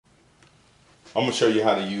I'm gonna show you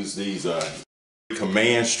how to use these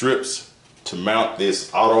command strips to mount this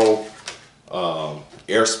auto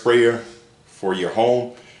air sprayer for your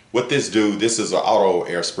home. What this is an auto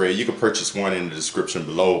air sprayer. You can purchase one in the description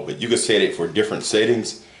below, but you can set it for different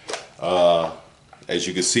settings. As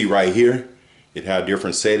you can see right here, it has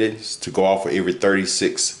different settings to go off for every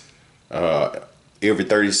 36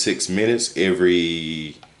 minutes,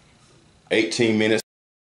 every 18 minutes.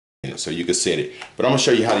 So you can set it. But I'm gonna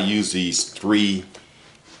show you how to use these 3M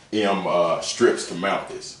strips to mount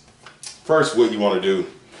this. First, what you want to do,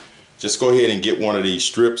 just go ahead and get one of these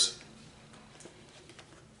strips.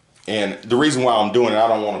 And the reason why I'm doing it, I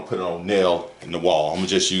don't want to put it on a nail in the wall. I'm gonna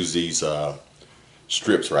just use these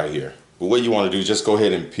strips right here. But what you want to do, just go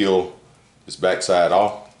ahead and peel this back side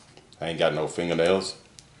off. I ain't got no fingernails.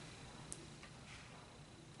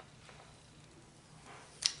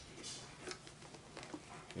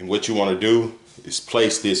 And what you want to do is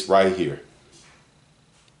place this right here.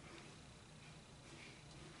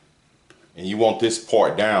 And you want this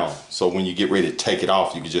part down, so when you get ready to take it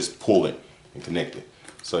off, you can just pull it and connect it.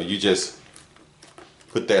 So you just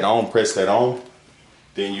put that on, press that on,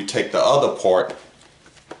 then you take the other part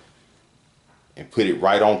and put it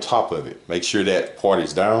right on top of it. Make sure that part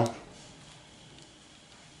is down.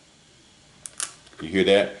 You hear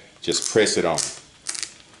that? Just press it on.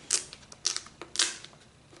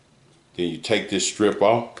 Then you take this strip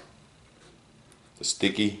off, the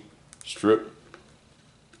sticky strip,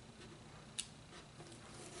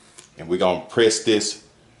 and we're gonna press this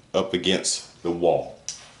up against the wall.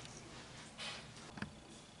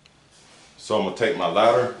 So I'm gonna take my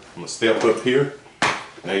ladder, I'm gonna step up here.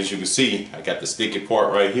 Now as you can see, I got the sticky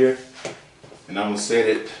part right here, and I'm gonna set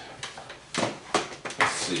it,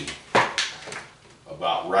 let's see,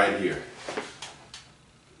 about right here.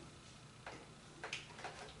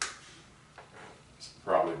 It's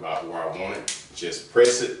probably about where I want it. Just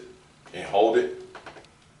press it and hold it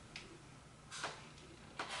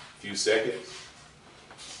a few seconds.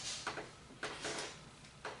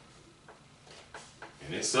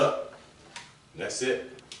 And it's up. That's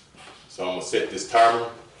it. So I'm gonna set this timer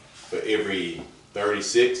for every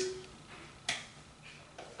 36.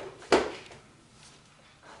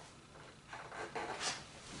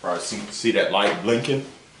 Probably see that light blinking,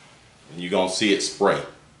 and you're gonna see it spray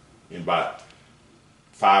in about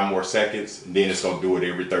 5 more seconds, and then it's gonna do it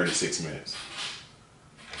every 36 minutes.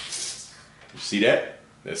 You see that?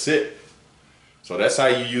 That's it. So that's how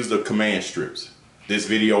you use the command strips. If this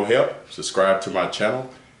video helped, subscribe to my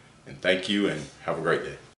channel, and thank you, and have a great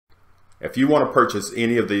day. If you want to purchase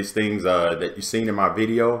any of these things that you've seen in my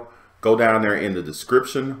video, go down there in the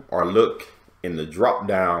description or look in the drop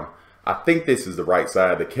down. I think this is the right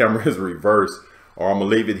side. The camera is reversed, or I'm gonna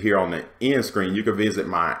leave it here on the end screen. You can visit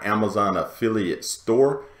my Amazon affiliate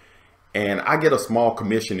store, and I get a small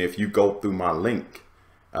commission if you go through my link.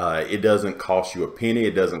 It doesn't cost you a penny.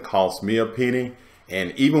 It doesn't cost me a penny.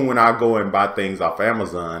 And even when I go and buy things off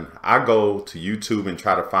Amazon, I go to YouTube and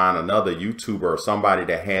try to find another YouTuber or somebody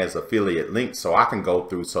that has affiliate links so I can go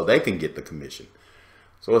through so they can get the commission.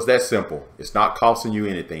 So it's that simple. It's not costing you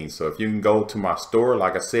anything. So if you can go to my store,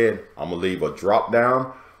 like I said, I'm gonna leave a drop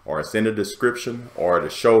down, or it's in the description, or the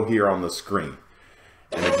show here on the screen.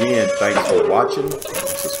 And again, thanks for watching.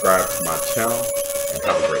 Subscribe to my channel, and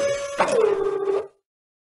have a great day.